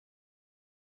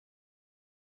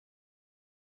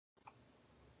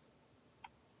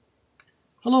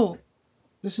Hello,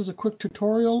 this is a quick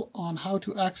tutorial on how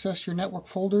to access your network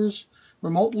folders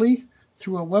remotely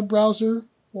through a web browser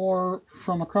or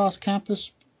from across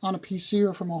campus on a PC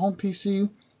or from a home PC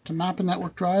to map a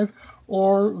network drive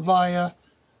or via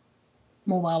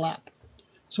mobile app.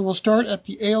 So we'll start at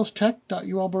the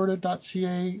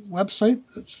ailstech.ualberta.ca website.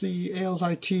 That's the Ails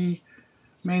IT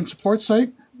main support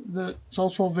site. That's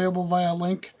also available via a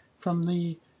link from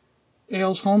the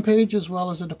Ails homepage as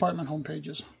well as the department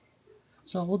homepages.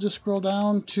 So we'll just scroll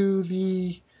down to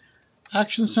the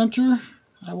Action Center.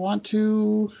 I want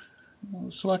to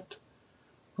select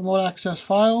Remote Access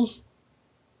Files.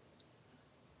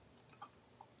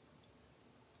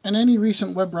 And any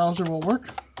recent web browser will work.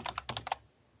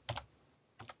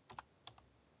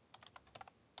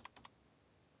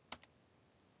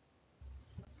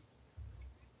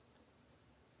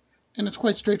 And it's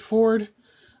quite straightforward.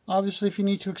 Obviously, if you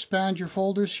need to expand your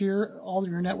folders here, all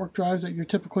your network drives that you're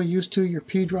typically used to, your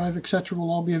P drive, etc.,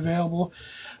 will all be available.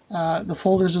 The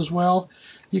folders as well.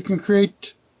 You can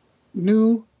create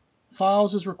new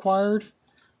files as required.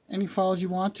 Any files you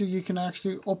want to, you can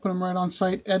actually open them right on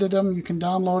site, edit them, you can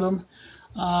download them.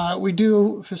 We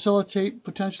do facilitate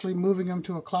potentially moving them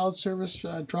to a cloud service,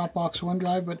 Dropbox,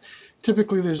 OneDrive, but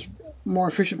typically there's more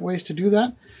efficient ways to do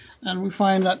that. And we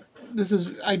find that this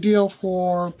is ideal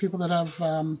for people that have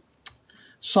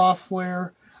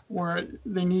software where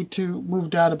they need to move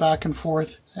data back and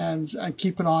forth and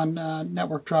keep it on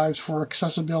network drives for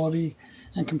accessibility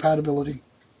and compatibility.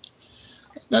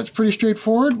 That's pretty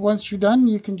straightforward. Once you're done,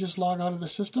 you can just log out of the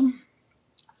system.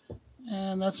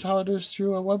 And that's how it is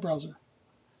through a web browser.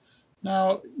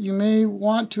 Now, you may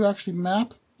want to actually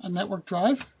map a network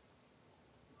drive.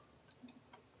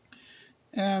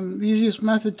 And the easiest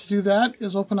method to do that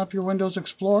is open up your Windows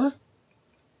Explorer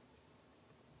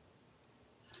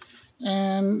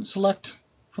and select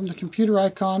from the computer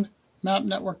icon, Map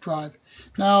Network Drive.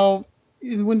 Now,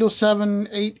 in Windows 7,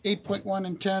 8, 8.1,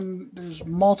 and 10, there's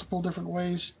multiple different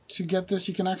ways to get this.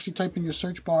 You can actually type in your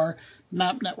search bar,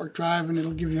 Map Network Drive, and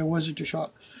it'll give you a wizard to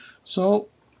shop. So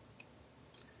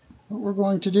what we're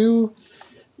going to do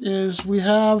is we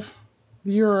have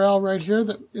the URL right here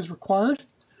that is required.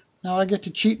 Now I get to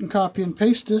cheat and copy and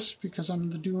paste this because I'm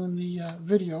doing the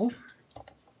video.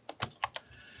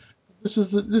 This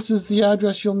is the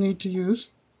address you'll need to use.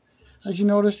 As you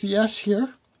notice, the S here,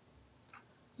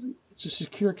 it's a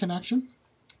secure connection.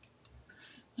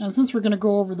 And since we're going to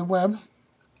go over the web,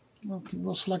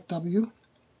 we'll select W.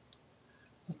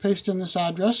 We'll paste in this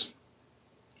address.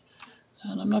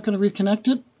 And I'm not going to reconnect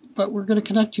it, but we're going to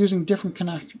connect using different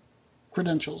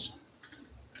credentials.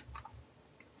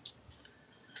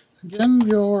 Again,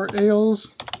 your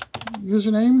Ails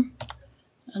username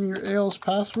and your Ails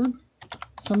password.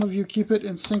 Some of you keep it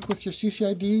in sync with your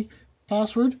CCID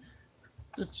password.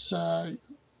 It's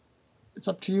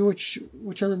up to you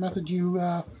whichever method you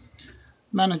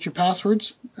manage your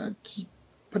passwords.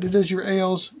 But it is your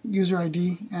Ails user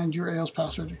ID and your Ails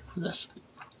password for this.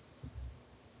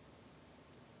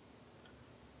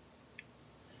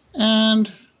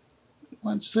 And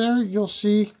once there, you'll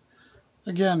see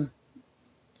again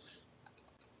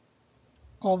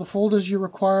all the folders you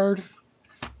required,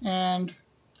 and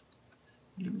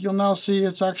you'll now see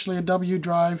it's actually a W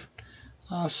drive,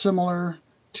 similar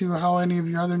to how any of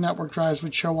your other network drives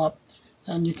would show up.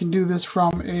 And you can do this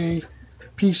from a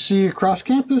PC across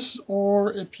campus or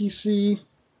a PC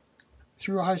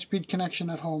through a high-speed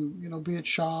connection at home, be it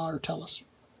Shaw or TELUS.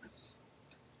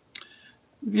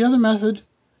 The other method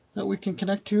that we can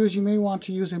connect to is you may want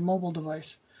to use a mobile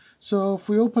device. So if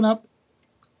we open up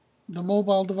the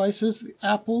mobile devices, the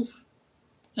Apple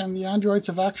and the Androids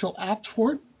have actual apps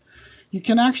for it. You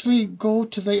can actually go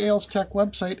to the Ails Tech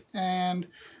website, and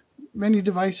many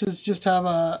devices just have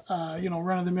a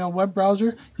run-of-the-mill web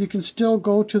browser. You can still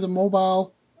go to the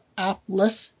mobile app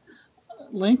list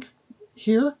link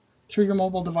here through your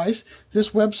mobile device.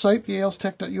 This website, the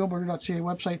ailstech.ualberta.ca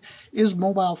website, is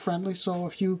mobile friendly, so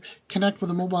if you connect with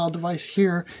a mobile device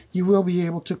here, you will be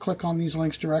able to click on these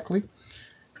links directly.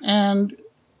 And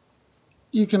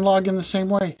you can log in the same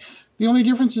way. The only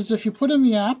difference is if you put in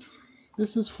the app,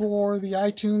 this is for the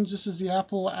iTunes, this is the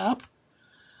Apple app,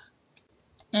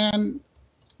 and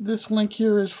this link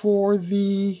here is for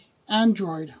the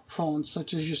Android phones,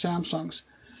 such as your Samsungs.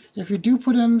 If you do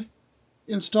put in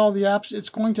install the apps, it's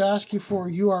going to ask you for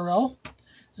a URL.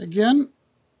 Again,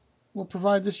 we'll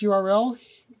provide this URL.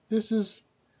 This is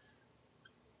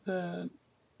the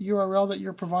URL that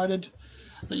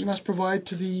you must provide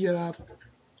to the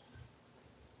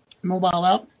mobile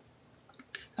app.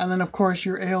 and then of course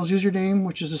your AILS username,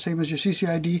 which is the same as your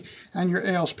CCID, and your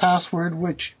AILS password,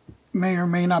 which may or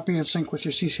may not be in sync with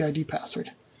your CCID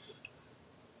password.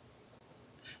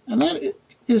 And that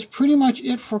is pretty much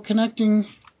it for connecting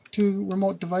to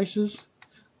remote devices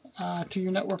to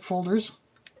your network folders.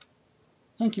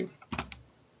 Thank you.